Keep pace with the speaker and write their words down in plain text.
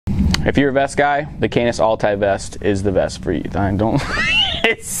If you're a vest guy, the CANIS Altai Vest is the vest for you. I don't.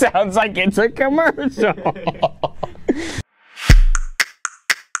 It sounds like it's a commercial.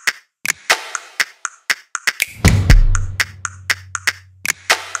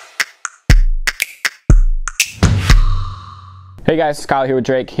 Hey guys, it's Kyle here with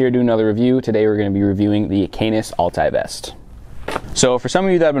Jrake, here to do another review. Today we're going to be reviewing the CANIS Altai Vest. So for some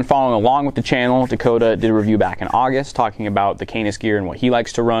of you that have been following along with the channel, Dakota did a review back in August talking about the CANIS gear and what he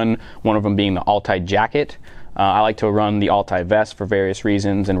likes to run, one of them being the Altai jacket. I like to run the Altai Vest for various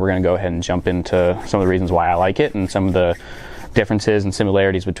reasons, and we're going to go ahead and jump into some of the reasons why I like it and some of the differences and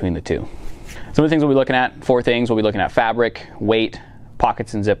similarities between the two. Some of the things we'll be looking at, 4 things, we'll be looking at fabric, weight,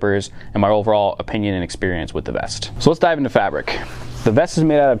 pockets and zippers, and my overall opinion and experience with the vest. So let's dive into fabric. The vest is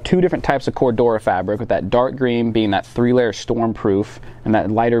made out of 2 different types of Cordura fabric, with that dark green being that 3-layer stormproof and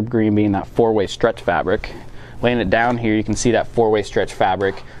that lighter green being that 4-way stretch fabric. Laying it down here, you can see that 4-way stretch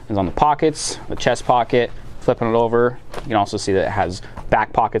fabric is on the pockets, the chest pocket. Flipping it over, you can also see that it has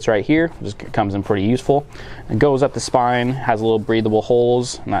back pockets right here, which comes in pretty useful. It goes up the spine, has a little breathable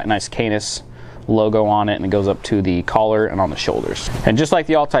holes, and that nice CANIS logo on it, and it goes up to the collar and on the shoulders. And just like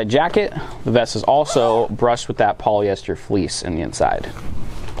the Altai jacket, the vest is also brushed with that polyester fleece in the inside.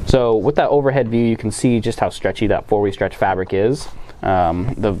 So with that overhead view, you can see just how stretchy that 4-way stretch fabric is.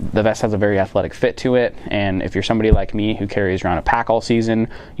 The vest has a very athletic fit to it, and if you're somebody like me who carries around a pack all season,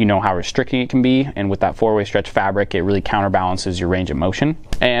 you know how restricting it can be, and with that 4-way stretch fabric, it really counterbalances your range of motion.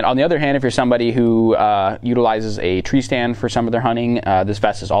 And on the other hand, if you're somebody who utilizes a tree stand for some of their hunting, this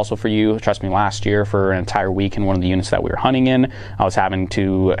vest is also for you. Trust me, last year for an entire week in one of the units that we were hunting in, I was having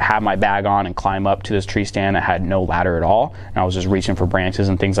to have my bag on and climb up to this tree stand that had no ladder at all, and I was just reaching for branches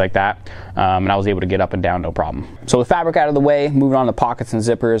and things like that, and I was able to get up and down no problem. So with fabric out of the way, moving on to pockets and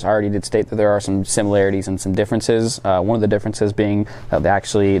zippers, I already did state that there are some similarities and some differences. One of the differences being that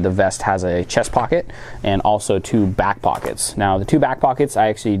the vest has a chest pocket and also 2 back pockets. Now the 2 back pockets I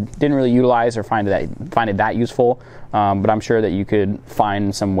actually didn't really utilize or find it that useful, but I'm sure that you could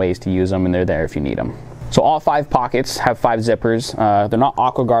find some ways to use them, and they're there if you need them. So all 5 pockets have 5 zippers. They're not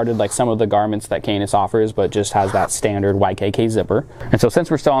aqua guarded like some of the garments that CANIS offers, but just has that standard YKK zipper. And so since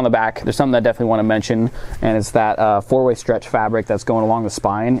we're still on the back, there's something I definitely want to mention, and it's that 4-way stretch fabric that's going along the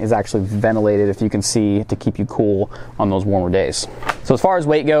spine is actually ventilated, if you can see, to keep you cool on those warmer days. So as far as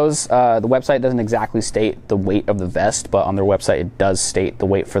weight goes, the website doesn't exactly state the weight of the vest, but on their website it does state the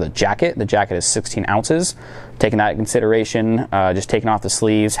weight for the jacket. The jacket is 16 ounces. Taking that into consideration, just taking off the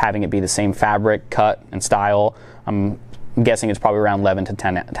sleeves, having it be the same fabric, cut, and style, I'm guessing it's probably around 11 to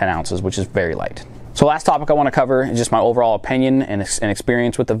 10 ounces, which is very light. So last topic I want to cover is just my overall opinion and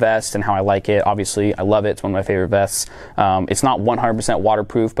experience with the vest and how I like it. Obviously, I love it. It's one of my favorite vests. It's not 100%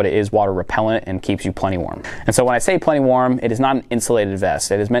 waterproof, but it is water repellent and keeps you plenty warm. And so when I say plenty warm, it is not an insulated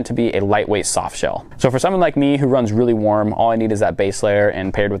vest. It is meant to be a lightweight soft shell. So for someone like me who runs really warm, all I need is that base layer,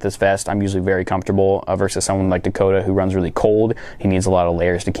 and paired with this vest, I'm usually very comfortable versus someone like Dakota who runs really cold. He needs a lot of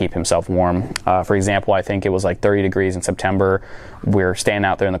layers to keep himself warm. For example, I think it was like 30 degrees in September. We're standing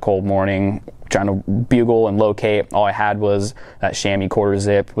out there in the cold morning, trying to bugle and locate. All I had was that chamois quarter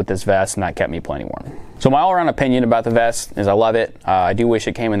zip with this vest, and that kept me plenty warm. So my all-around opinion about the vest is I love it. I do wish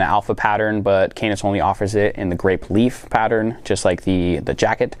it came in the alpha pattern, but CANIS only offers it in the grape leaf pattern, just like the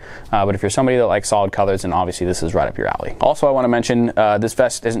jacket. But if you're somebody that likes solid colors, then obviously this is right up your alley. Also, I want to mention this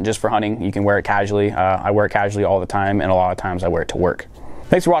vest isn't just for hunting. You can wear it casually. I wear it casually all the time, and a lot of times I wear it to work.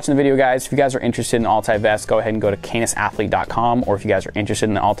 Thanks for watching the video, guys. If you guys are interested in Altai Vest, go ahead and go to canisathletes.com, or if you guys are interested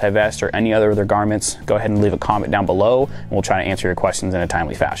in the Altai Vest or any other of their garments, go ahead and leave a comment down below, and we'll try to answer your questions in a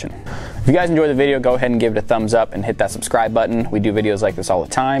timely fashion. If you guys enjoyed the video, go ahead and give it a thumbs up and hit that subscribe button. We do videos like this all the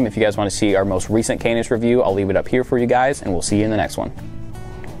time. If you guys want to see our most recent CANIS review, I'll leave it up here for you guys, and we'll see you in the next one.